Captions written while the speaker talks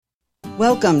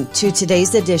Welcome to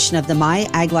today's edition of the My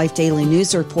Ag Life Daily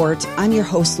News Report. I'm your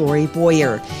host, Lori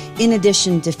Boyer. In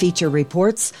addition to feature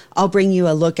reports, I'll bring you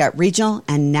a look at regional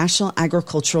and national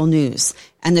agricultural news.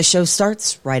 And the show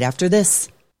starts right after this.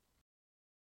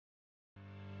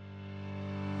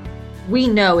 We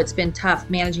know it's been tough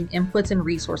managing inputs and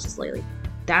resources lately.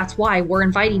 That's why we're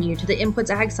inviting you to the Inputs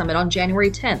Ag Summit on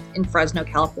January 10th in Fresno,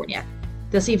 California.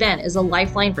 This event is a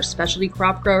lifeline for specialty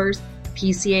crop growers,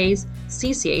 PCAs,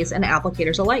 CCAs, and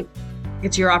applicators alike.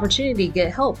 It's your opportunity to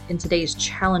get help in today's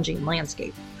challenging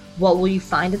landscape. What will you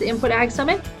find at the Input Ag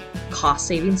Summit?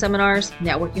 Cost-saving seminars,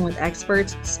 networking with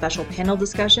experts, special panel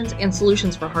discussions, and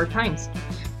solutions for hard times.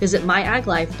 Visit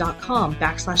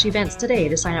myaglife.com/events today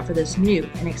to sign up for this new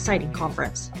and exciting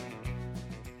conference.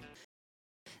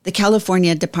 The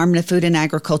California Department of Food and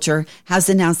Agriculture has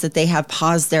announced that they have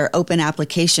paused their open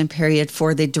application period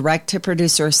for the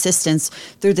direct-to-producer assistance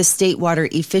through the State Water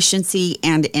Efficiency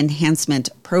and Enhancement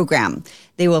Program.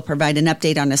 They will provide an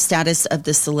update on the status of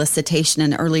the solicitation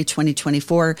in early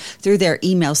 2024 through their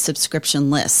email subscription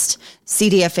list.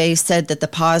 CDFA said that the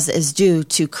pause is due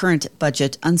to current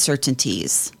budget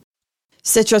uncertainties.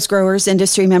 Citrus growers,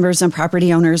 industry members, and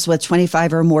property owners with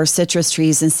 25 or more citrus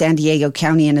trees in San Diego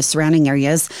County and the surrounding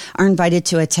areas are invited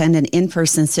to attend an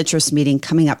in-person citrus meeting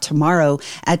coming up tomorrow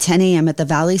at 10 a.m. at the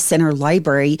Valley Center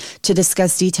Library to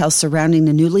discuss details surrounding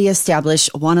the newly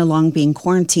established Wanalong Bean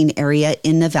Quarantine Area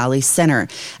in the Valley Center.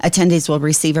 Attendees will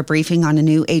receive a briefing on a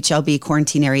new HLB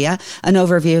quarantine area, an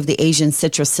overview of the Asian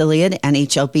citrus psyllid and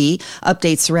HLB,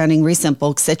 updates surrounding recent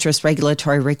bulk citrus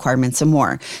regulatory requirements, and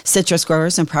more. Citrus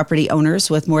growers and property owners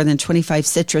with more than 25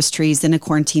 citrus trees in a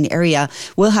quarantine area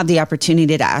will have the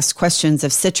opportunity to ask questions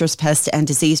of Citrus Pest and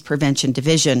Disease Prevention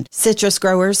Division. Citrus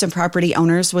growers and property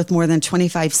owners with more than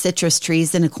 25 citrus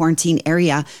trees in a quarantine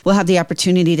area will have the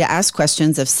opportunity to ask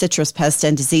questions of Citrus Pest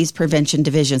and Disease Prevention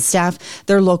Division staff,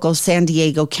 their local San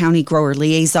Diego County Grower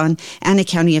Liaison, and a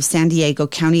County of San Diego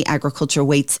County Agriculture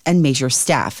Weights and Measures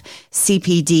staff.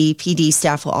 CPD PD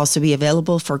staff will also be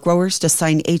available for growers to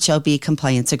sign HLB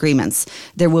compliance agreements.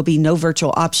 There will be no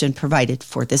virtual option provided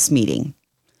for this meeting.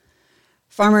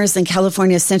 Farmers in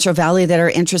California's Central Valley that are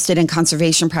interested in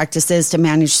conservation practices to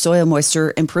manage soil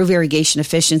moisture, improve irrigation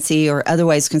efficiency, or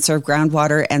otherwise conserve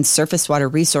groundwater and surface water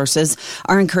resources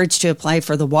are encouraged to apply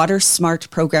for the Water Smart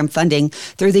program funding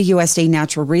through the USDA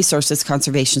Natural Resources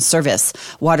Conservation Service.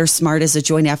 Water Smart is a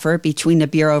joint effort between the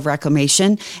Bureau of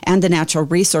Reclamation and the Natural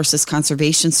Resources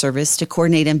Conservation Service to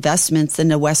coordinate investments in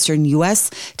the western U.S.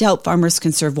 to help farmers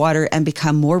conserve water and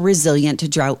become more resilient to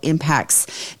drought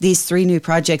impacts. These three new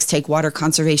projects take water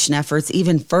conservation efforts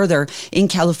even further in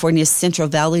California's Central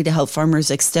Valley to help farmers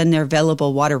extend their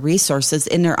available water resources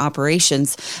in their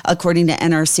operations, according to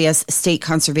NRCS State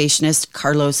Conservationist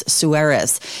Carlos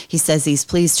Suarez. He says he's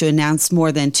pleased to announce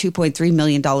more than $2.3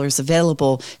 million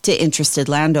available to interested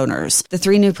landowners. The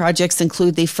three new projects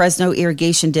include the Fresno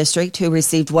Irrigation District, who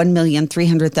received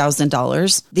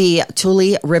 $1,300,000, the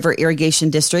Tule River Irrigation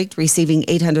District receiving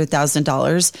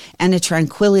 $800,000, and the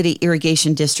Tranquility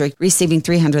Irrigation District receiving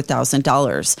 $300,000.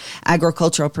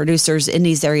 Agricultural producers in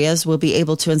these areas will be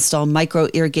able to install micro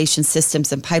irrigation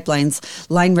systems and pipelines,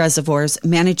 line reservoirs,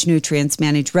 manage nutrients,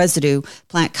 manage residue,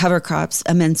 plant cover crops,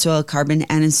 amend soil carbon,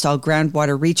 and install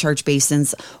groundwater recharge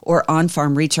basins or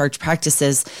on-farm recharge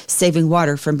practices, saving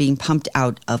water from being pumped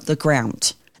out of the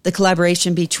ground. The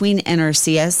collaboration between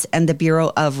NRCS and the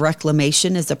Bureau of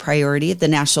Reclamation is a priority of the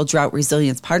National Drought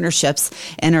Resilience Partnerships.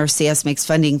 NRCS makes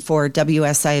funding for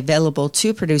WSI available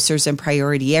to producers in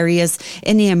priority areas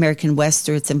in the American West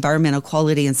through its Environmental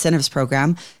Quality Incentives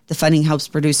Program. The funding helps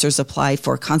producers apply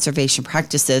for conservation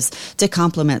practices to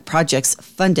complement projects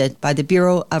funded by the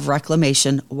Bureau of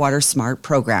Reclamation Water Smart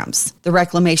programs. The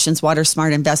Reclamation's Water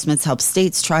Smart investments help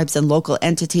states, tribes, and local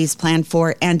entities plan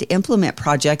for and implement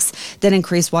projects that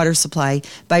increase water supply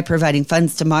by providing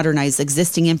funds to modernize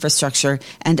existing infrastructure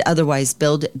and otherwise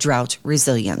build drought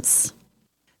resilience.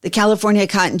 The California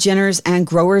Cotton Ginners and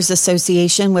Growers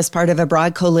Association was part of a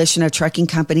broad coalition of trucking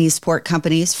companies, port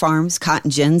companies, farms,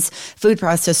 cotton gins, food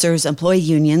processors, employee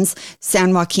unions,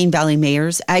 San Joaquin Valley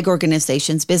mayors, ag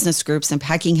organizations, business groups, and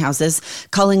packing houses,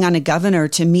 calling on a governor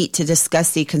to meet to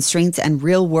discuss the constraints and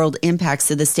real-world impacts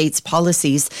of the state's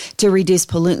policies to reduce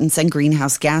pollutants and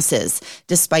greenhouse gases.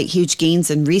 Despite huge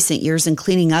gains in recent years in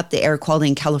cleaning up the air quality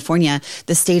in California,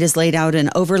 the state has laid out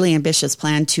an overly ambitious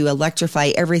plan to electrify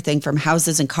everything from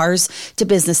houses and cars to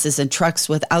businesses and trucks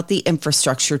without the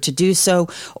infrastructure to do so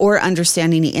or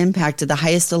understanding the impact of the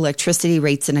highest electricity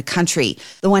rates in a country.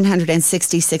 The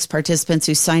 166 participants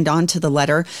who signed on to the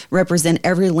letter represent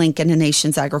every link in a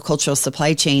nation's agricultural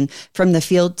supply chain, from the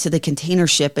field to the container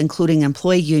ship, including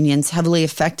employee unions heavily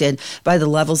affected by the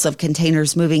levels of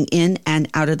containers moving in and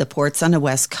out of the ports on the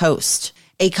West Coast.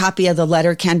 A copy of the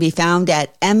letter can be found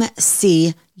at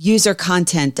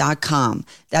mcusercontent.com.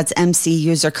 That's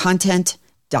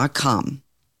mcusercontent.com.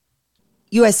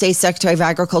 USDA Secretary of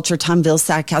Agriculture Tom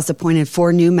Vilsack has appointed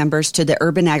 4 new members to the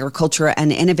Urban Agriculture and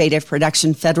Innovative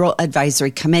Production Federal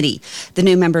Advisory Committee. The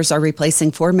new members are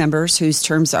replacing 4 members whose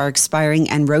terms are expiring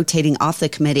and rotating off the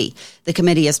committee. The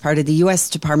committee is part of the U.S.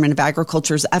 Department of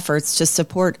Agriculture's efforts to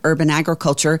support urban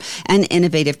agriculture and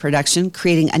innovative production,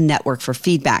 creating a network for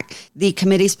feedback. The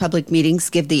committee's public meetings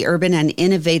give the urban and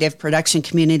innovative production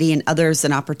community and others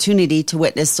an opportunity to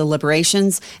witness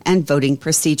deliberations and voting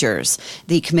procedures.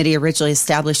 The committee, originally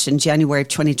established in January of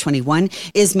 2021,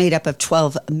 is made up of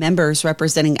 12 members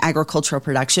representing agricultural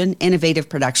production, innovative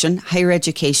production, higher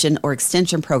education or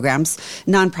extension programs,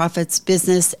 nonprofits,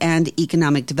 business and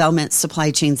economic development, supply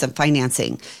chains, and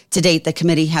financing. To date, the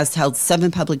committee has held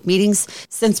 7 public meetings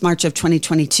since March of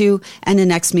 2022, and the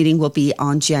next meeting will be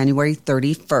on January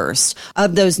 31st.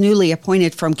 Of those newly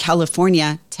appointed from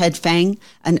California, Ted Fang,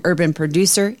 an urban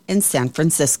producer in San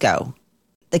Francisco.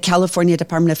 The California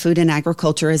Department of Food and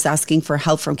Agriculture is asking for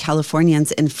help from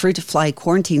Californians in fruit fly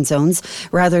quarantine zones.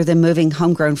 Rather than moving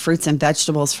homegrown fruits and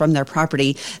vegetables from their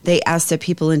property, they ask that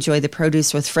people enjoy the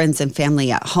produce with friends and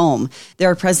family at home.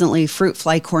 There are presently fruit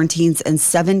fly quarantines in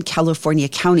 7 California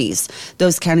counties.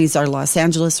 Those counties are Los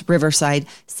Angeles, Riverside,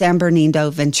 San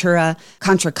Bernardino, Ventura,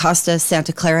 Contra Costa,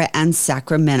 Santa Clara, and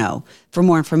Sacramento. For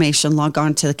more information, log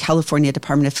on to the California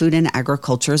Department of Food and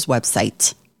Agriculture's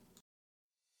website.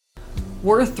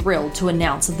 We're thrilled to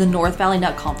announce that the North Valley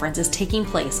Nut Conference is taking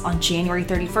place on January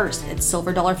 31st at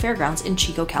Silver Dollar Fairgrounds in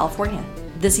Chico, California.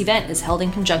 This event is held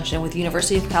in conjunction with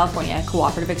University of California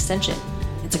Cooperative Extension.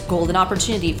 It's a golden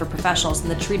opportunity for professionals in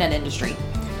the tree nut industry.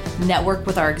 Network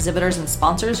with our exhibitors and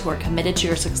sponsors who are committed to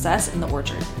your success in the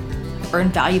orchard. Earn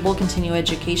valuable continuing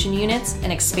education units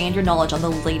and expand your knowledge on the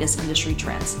latest industry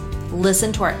trends.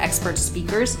 Listen to our expert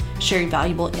speakers sharing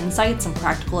valuable insights and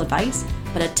practical advice,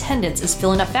 but attendance is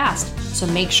filling up fast, so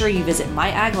make sure you visit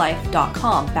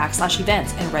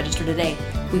myaglife.com/events and register today.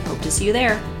 We hope to see you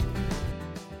there.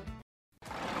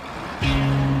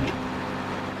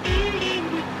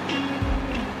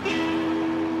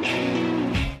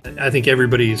 I think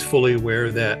everybody is fully aware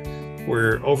that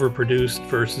we're overproduced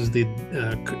versus the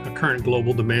current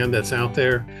global demand that's out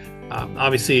there.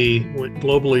 Obviously,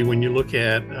 globally, when you look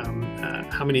at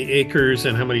how many acres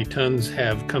and how many tons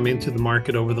have come into the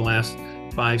market over the last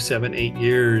 5, 7, 8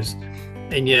 years,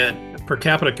 and yet per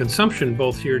capita consumption,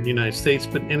 both here in the United States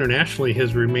but internationally,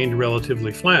 has remained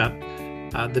relatively flat.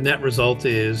 The net result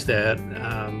is that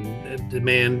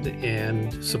demand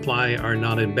and supply are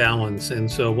not in balance.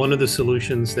 And so one of the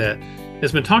solutions that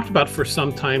has been talked about for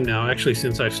some time now, actually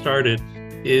since I've started,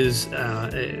 is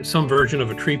some version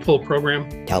of a tree pull program.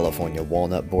 California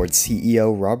Walnut Board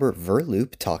CEO Robert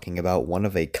Verloop talking about one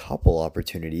of a couple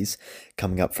opportunities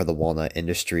coming up for the walnut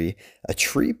industry, a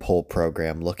tree pull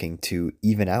program looking to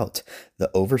even out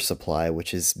the oversupply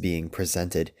which is being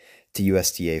presented to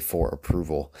USDA for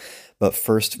approval. But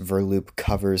first, Verloop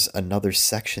covers another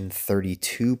Section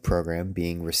 32 program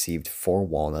being received for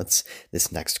walnuts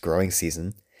this next growing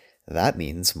season. That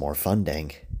means more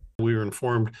funding. We were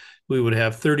informed we would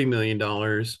have $30 million,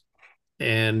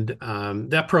 and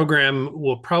that program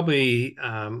will probably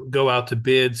go out to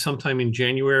bid sometime in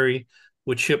January,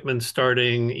 with shipments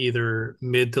starting either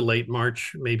mid to late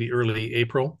March, maybe early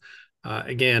April.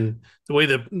 Again, the way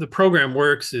the program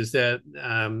works is that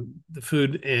the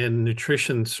Food and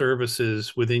Nutrition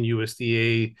Services within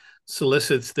USDA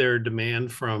solicits their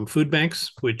demand from food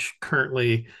banks, which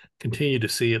currently continue to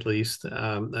see at least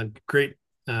a great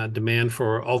demand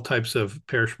for all types of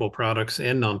perishable products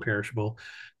and non-perishable.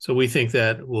 So we think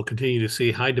that we'll continue to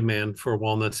see high demand for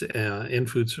walnuts in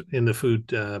the food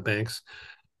banks.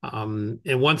 And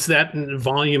once that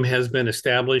volume has been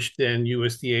established, then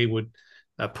USDA would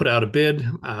put out a bid.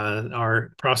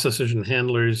 Our processors and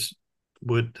handlers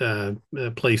would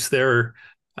place their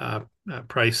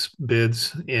price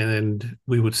bids, and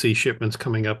we would see shipments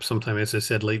coming up sometime, as I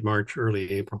said, late March,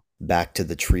 early April. Back to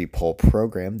the tree pull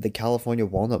program, the California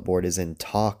Walnut Board is in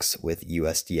talks with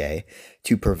USDA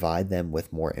to provide them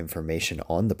with more information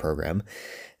on the program.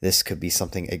 This could be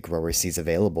something a grower sees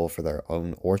available for their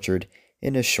own orchard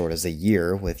in as short as a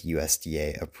year with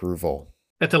USDA approval.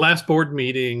 At the last board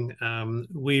meeting,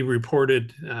 we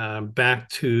reported back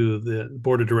to the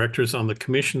board of directors on the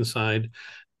commission side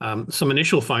some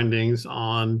initial findings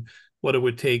on what it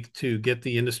would take to get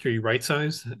the industry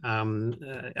right-sized.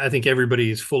 I think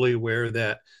everybody is fully aware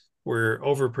that we're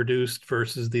overproduced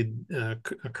versus the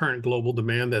current global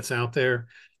demand that's out there.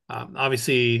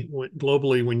 Obviously,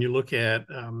 globally, when you look at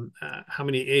how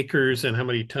many acres and how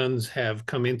many tons have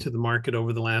come into the market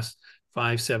over the last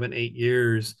 5, 7, 8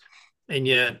 years, and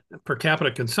yet per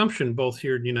capita consumption, both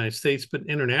here in the United States, but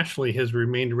internationally, has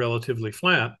remained relatively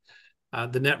flat.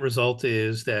 The net result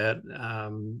is that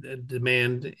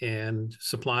demand and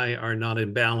supply are not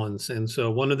in balance. And so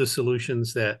one of the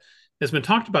solutions that has been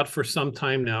talked about for some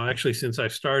time now, actually since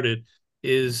I've started,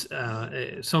 is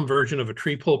some version of a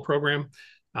tree pull program.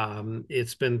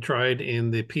 It's been tried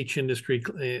in the peach industry.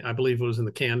 I believe it was in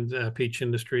the canned peach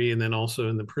industry, and then also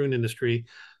in the prune industry.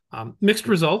 Mixed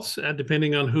results,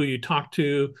 depending on who you talk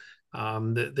to.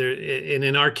 And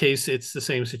in our case, it's the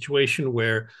same situation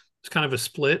where it's kind of a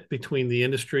split between the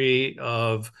industry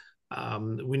of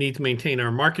we need to maintain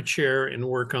our market share and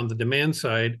work on the demand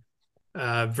side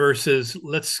versus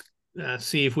let's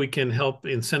see if we can help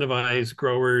incentivize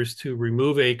growers to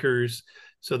remove acres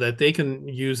so that they can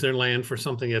use their land for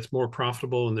something that's more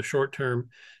profitable in the short term.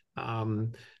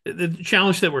 The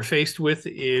challenge that we're faced with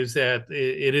is that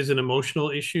it is an emotional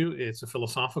issue. It's a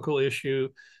philosophical issue.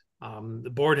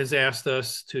 The board has asked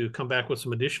us to come back with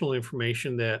some additional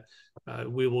information that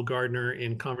we will garner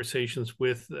in conversations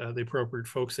with the appropriate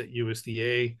folks at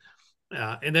USDA,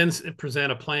 and then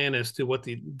present a plan as to what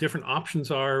the different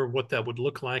options are, what that would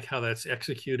look like, how that's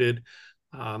executed.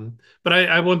 But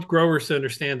I want growers to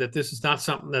understand that this is not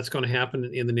something that's going to happen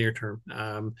in the near term.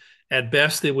 At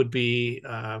best, it would be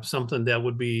something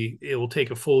that it will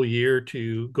take a full year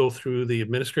to go through the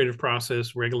administrative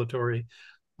process, regulatory.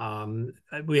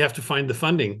 We have to find the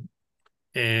funding.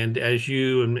 And as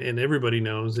you and everybody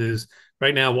knows, is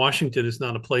right now, Washington is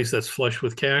not a place that's flush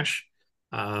with cash.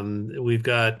 We've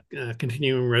got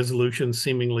continuing resolutions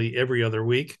seemingly every other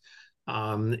week.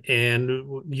 And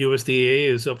USDA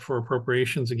is up for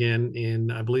appropriations again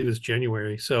in, I believe it's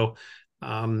January. So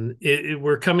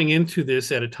we're coming into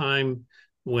this at a time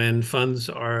when funds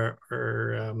are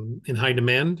in high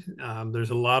demand. There's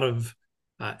a lot of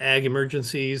ag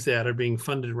emergencies that are being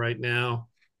funded right now.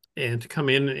 And to come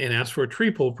in and ask for a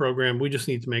tree pull program, we just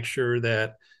need to make sure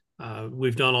that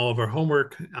we've done all of our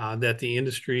homework, that the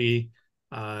industry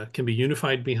can be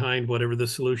unified behind whatever the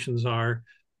solutions are,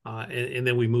 and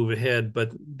then we move ahead.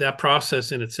 But that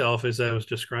process in itself, as I was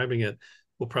describing it,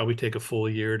 will probably take a full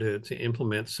year to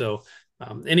implement. So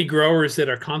any growers that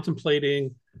are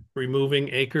contemplating removing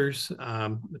acres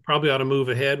probably ought to move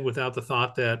ahead without the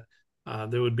thought that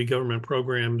there would be government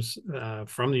programs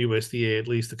from the USDA at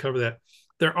least to cover that.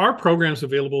 There are programs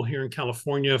available here in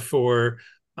California for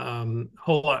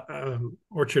whole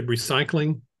orchard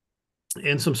recycling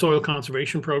and some soil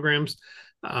conservation programs.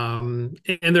 And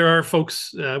there are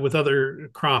folks with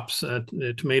other crops,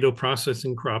 tomato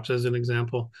processing crops, as an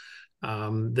example,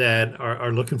 that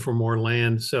are looking for more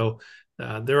land. So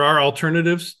there are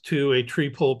alternatives to a tree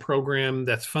pull program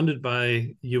that's funded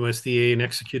by USDA and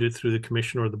executed through the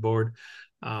commission or the board.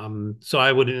 So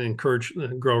I would encourage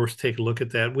growers to take a look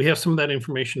at that. We have some of that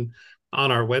information on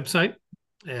our website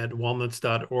at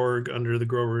walnuts.org under the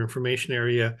grower information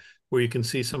area, where you can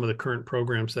see some of the current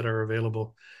programs that are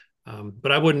available.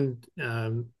 But I wouldn't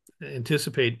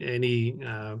anticipate any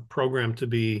program to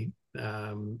be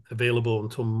available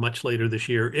until much later this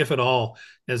year, if at all.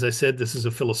 As I said, this is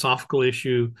a philosophical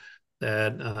issue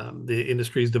that the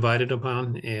industry is divided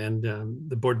upon, and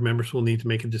the board members will need to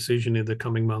make a decision in the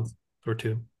coming month or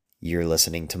two. You're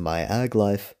listening to My Ag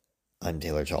Life. I'm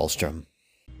Taylor Dahlstrom.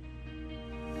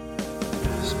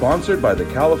 Sponsored by the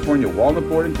California Walnut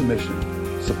Board and Commission,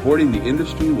 supporting the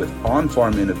industry with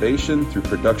on-farm innovation through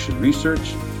production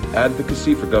research,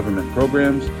 advocacy for government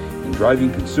programs, and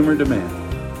driving consumer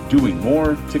demand. Doing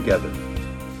more together.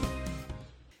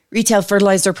 Retail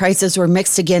fertilizer prices were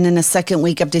mixed again in the second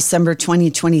week of December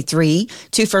 2023.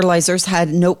 Two fertilizers had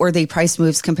noteworthy price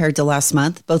moves compared to last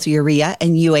month. Both urea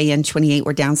and UAN 28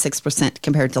 were down 6%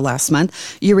 compared to last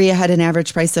month. Urea had an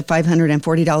average price of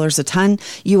 $540 a ton.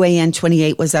 UAN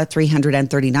 28 was at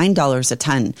 $339 a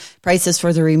ton. Prices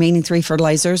for the remaining three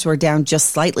fertilizers were down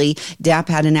just slightly. DAP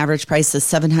had an average price of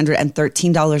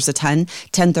 $713 a ton,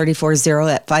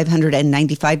 1034-0 at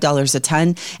 $595 a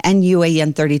ton, and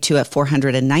UAN 32 at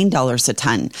 $490 $9 a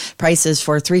ton. Prices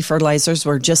for 3 fertilizers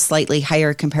were just slightly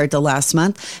higher compared to last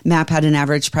month. MAP had an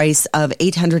average price of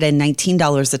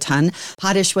 $819 a ton.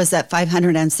 Potash was at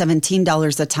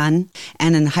 $517 a ton,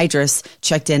 and anhydrous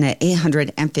checked in at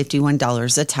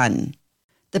 $851 a ton.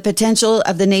 The potential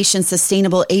of the nation's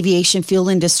sustainable aviation fuel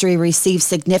industry received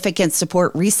significant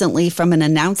support recently from an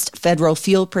announced federal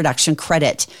fuel production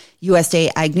credit.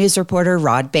 USDA Ag News reporter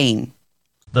Rod Bain.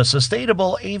 The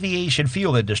sustainable aviation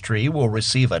fuel industry will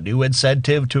receive a new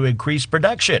incentive to increase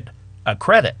production, a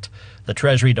credit. The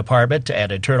Treasury Department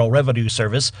and Internal Revenue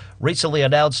Service recently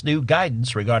announced new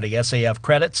guidance regarding SAF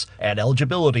credits and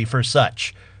eligibility for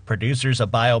such. Producers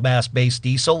of biomass-based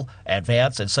diesel,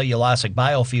 advanced and cellulosic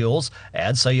biofuels,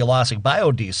 and cellulosic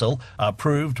biodiesel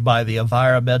approved by the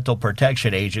Environmental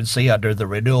Protection Agency under the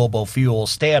Renewable Fuel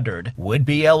Standard would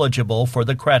be eligible for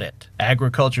the credit.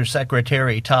 Agriculture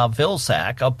Secretary Tom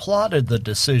Vilsack applauded the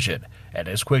decision and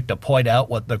is quick to point out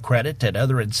what the credit and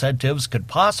other incentives could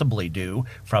possibly do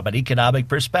from an economic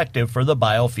perspective for the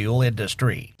biofuel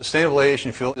industry. Sustainable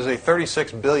aviation fuel is a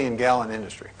 36 billion gallon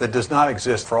industry that does not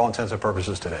exist for all intents and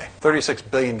purposes today. 36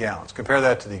 billion gallons. Compare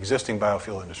that to the existing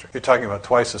biofuel industry. You're talking about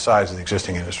twice the size of the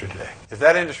existing industry today. If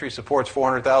that industry supports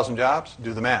 400,000 jobs,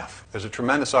 do the math. There's a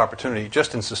tremendous opportunity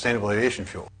just in sustainable aviation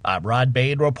fuel. I'm Rod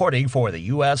Bain reporting for the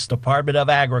U.S. Department of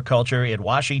Agriculture in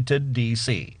Washington,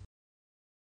 D.C.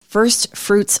 First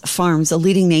Fruits Farms, a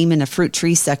leading name in the fruit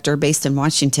tree sector based in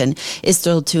Washington, is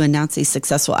thrilled to announce a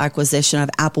successful acquisition of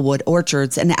Applewood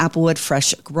Orchards and Applewood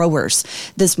Fresh Growers.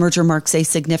 This merger marks a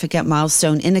significant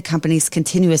milestone in the company's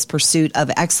continuous pursuit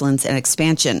of excellence and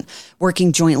expansion.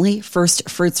 Working jointly, First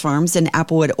Fruits Farms and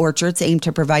Applewood Orchards aim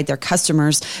to provide their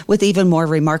customers with even more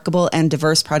remarkable and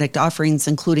diverse product offerings,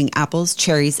 including apples,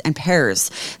 cherries, and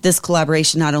pears. This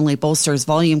collaboration not only bolsters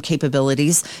volume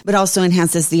capabilities, but also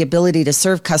enhances the ability to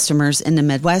serve customers in the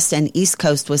Midwest and East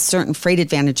Coast with certain freight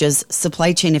advantages,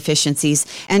 supply chain efficiencies,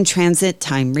 and transit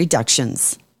time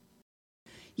reductions.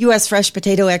 U.S. fresh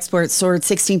potato exports soared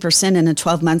 16% in the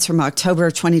 12 months from October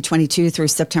of 2022 through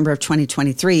September of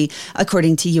 2023,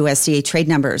 according to USDA trade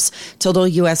numbers. Total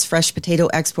U.S. fresh potato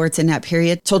exports in that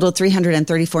period totaled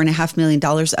 $334.5 million,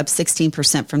 up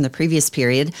 16% from the previous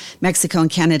period. Mexico and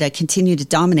Canada continue to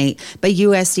dominate, but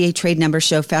USDA trade numbers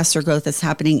show faster growth is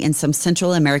happening in some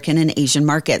Central American and Asian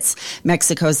markets.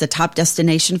 Mexico is the top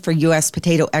destination for U.S.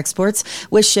 potato exports,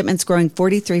 with shipments growing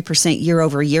 43% year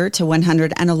over year to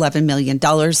 $111 million.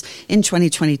 In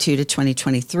 2022 to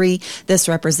 2023. This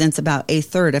represents about a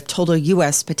third of total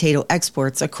U.S. potato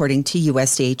exports, according to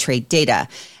USDA trade data.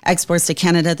 Exports to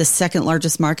Canada, the second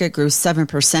largest market, grew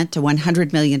 7% to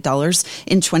 $100 million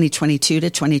in 2022 to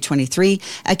 2023,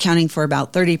 accounting for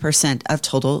about 30% of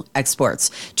total exports.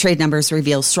 Trade numbers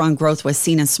reveal strong growth was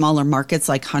seen in smaller markets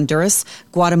like Honduras,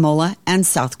 Guatemala, and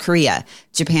South Korea.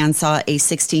 Japan saw a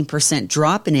 16%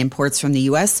 drop in imports from the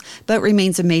U.S., but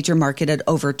remains a major market at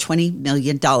over $20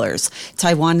 million.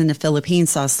 Taiwan and the Philippines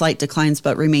saw slight declines,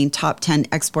 but remain top 10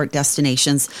 export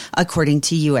destinations, according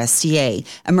to USDA.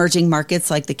 Emerging markets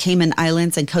like the Cayman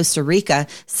Islands and Costa Rica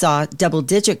saw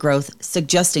double-digit growth,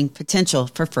 suggesting potential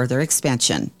for further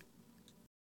expansion.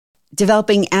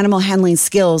 Developing animal handling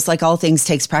skills, like all things,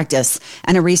 takes practice,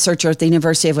 and a researcher at the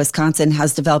University of Wisconsin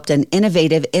has developed an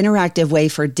innovative, interactive way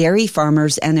for dairy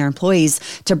farmers and their employees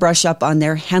to brush up on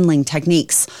their handling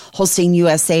techniques. Holstein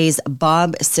USA's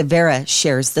Bob Severa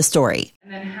shares the story.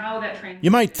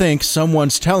 You might think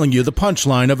someone's telling you the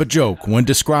punchline of a joke when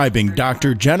describing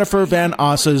Dr. Jennifer Van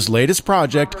Osse's latest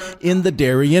project in the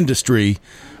dairy industry,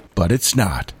 but it's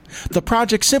not. The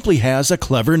project simply has a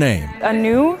clever name. A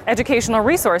new educational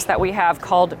resource that we have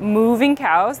called Moving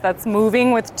Cows. That's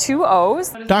moving with 2 O's.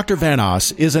 Dr. Van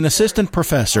Oss is an assistant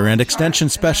professor and extension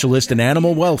specialist in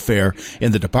animal welfare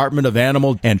in the Department of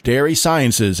Animal and Dairy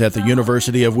Sciences at the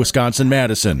University of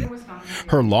Wisconsin-Madison.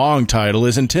 Her long title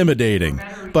is intimidating,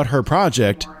 but her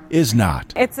project is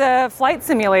not. It's a flight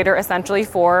simulator, essentially,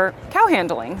 for cow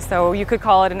handling. So you could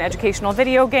call it an educational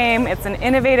video game. It's an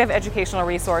innovative educational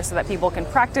resource so that people can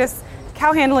practice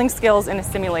cow handling skills in a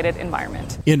simulated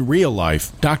environment. In real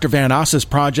life, Dr. Van Osse's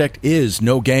project is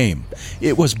no game.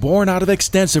 It was born out of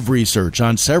extensive research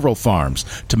on several farms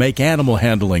to make animal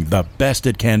handling the best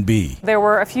it can be. There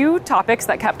were a few topics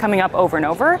that kept coming up over and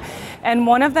over, and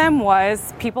one of them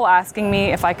was people asking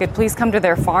me if I could please come to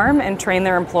their farm and train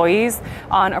their employees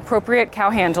on appropriate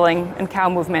cow handling and cow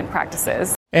movement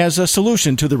practices. As a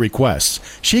solution to the requests,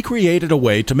 she created a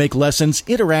way to make lessons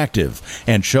interactive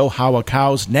and show how a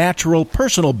cow's natural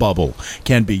personal bubble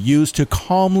can be used to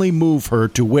calmly move her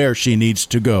to where she needs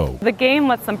to go. The game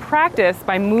lets them practice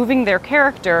by moving their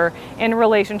character in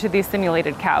relation to these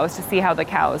simulated cows to see how the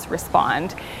cows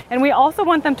respond. And we also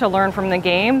want them to learn from the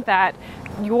game that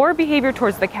your behavior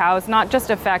towards the cows not just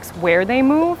affects where they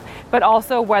move, but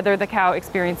also whether the cow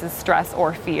experiences stress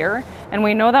or fear. And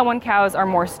we know that when cows are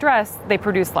more stressed, they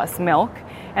produce less milk,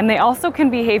 and they also can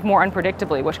behave more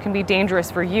unpredictably, which can be dangerous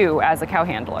for you as a cow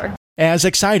handler. As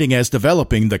exciting as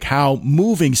developing the cow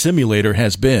moving simulator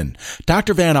has been,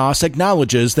 Dr. Van Oss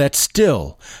acknowledges that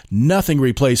still nothing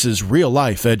replaces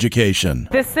real-life education.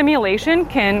 This simulation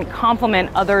can complement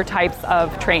other types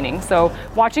of training. So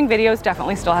watching videos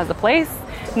definitely still has a place.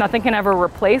 Nothing can ever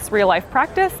replace real-life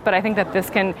practice, but I think that this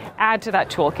can add to that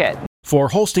toolkit. For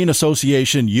Holstein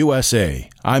Association USA,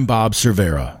 I'm Bob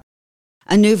Cervera.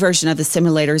 A new version of the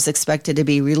simulator is expected to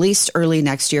be released early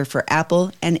next year for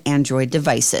Apple and Android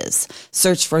devices.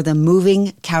 Search for the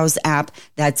Moving Cows app.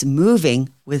 That's moving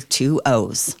with 2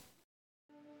 O's.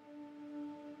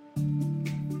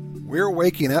 We're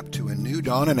waking up to a new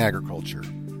dawn in agriculture.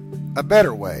 A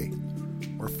better way,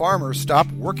 where farmers stop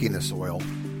working the soil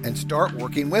and start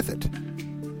working with it.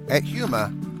 At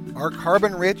Huma, our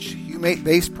carbon-rich,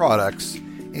 humate-based products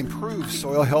improve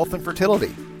soil health and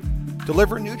fertility,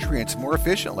 deliver nutrients more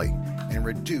efficiently, and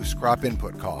reduce crop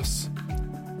input costs.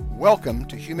 Welcome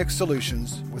to Humic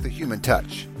Solutions with a human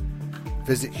touch.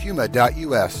 Visit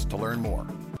huma.us to learn more.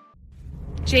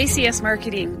 JCS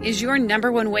Marketing is your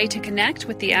 #1 way to connect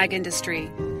with the ag industry.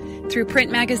 Through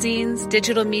print magazines,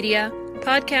 digital media,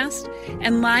 podcast,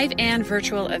 and live and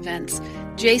virtual events,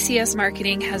 JCS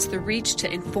Marketing has the reach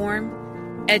to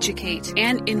inform, educate,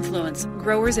 and influence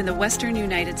growers in the western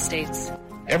United States.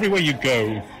 Everywhere you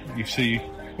go, you see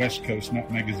West Coast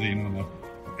Nut Magazine on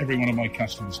every one of my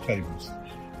customers' tables.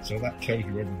 So that tells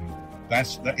you everything.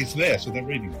 It's there, so they're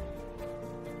reading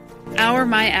it. Our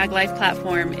My Ag Life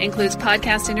platform includes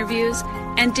podcast interviews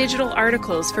and digital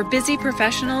articles for busy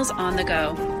professionals on the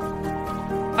go.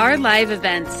 Our live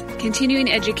events, continuing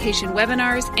education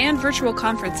webinars, and virtual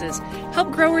conferences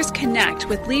help growers connect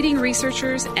with leading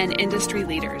researchers and industry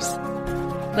leaders.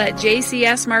 Let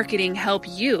JCS Marketing help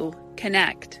you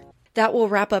connect. That will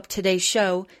wrap up today's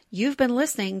show. You've been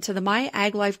listening to the My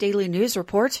Ag Life Daily News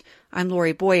Report. I'm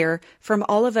Lori Boyer. From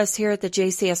all of us here at the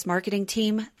JCS Marketing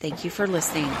Team, thank you for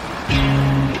listening.